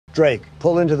Drake,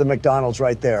 pull into the McDonald's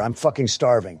right there. I'm fucking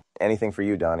starving. Anything for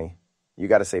you, Donnie. You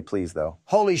gotta say please, though.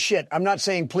 Holy shit, I'm not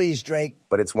saying please, Drake.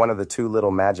 But it's one of the two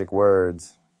little magic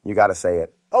words. You gotta say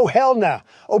it. Oh, hell nah.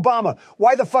 Obama,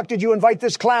 why the fuck did you invite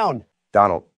this clown?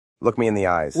 Donald, look me in the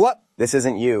eyes. What? This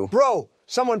isn't you. Bro,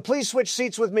 someone please switch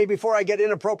seats with me before I get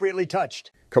inappropriately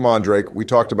touched. Come on, Drake. We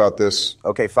talked about this.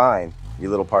 Okay, fine, you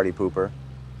little party pooper.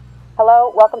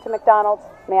 Hello, welcome to McDonald's.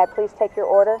 May I please take your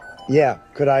order? Yeah,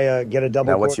 could I get a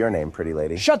double? Now, what's your name, pretty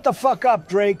lady? Shut the fuck up,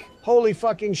 Drake. Holy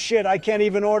fucking shit, I can't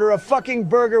even order a fucking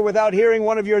burger without hearing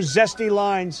one of your zesty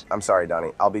lines. I'm sorry,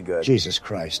 Donnie. I'll be good. Jesus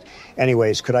Christ.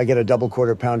 Anyways, could I get a double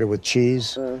quarter pounder with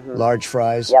cheese, large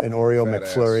fries, an Oreo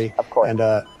McFlurry, Of course. and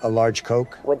a large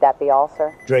Coke? Would that be all,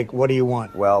 sir? Drake, what do you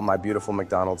want? Well, my beautiful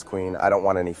McDonald's queen, I don't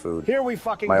want any food. Here we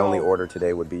fucking My go. only order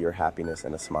today would be your happiness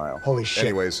and a smile. Holy shit.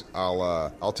 Anyways,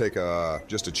 I'll take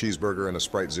just a cheeseburger and a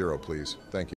Sprite Zero, please. Thank you.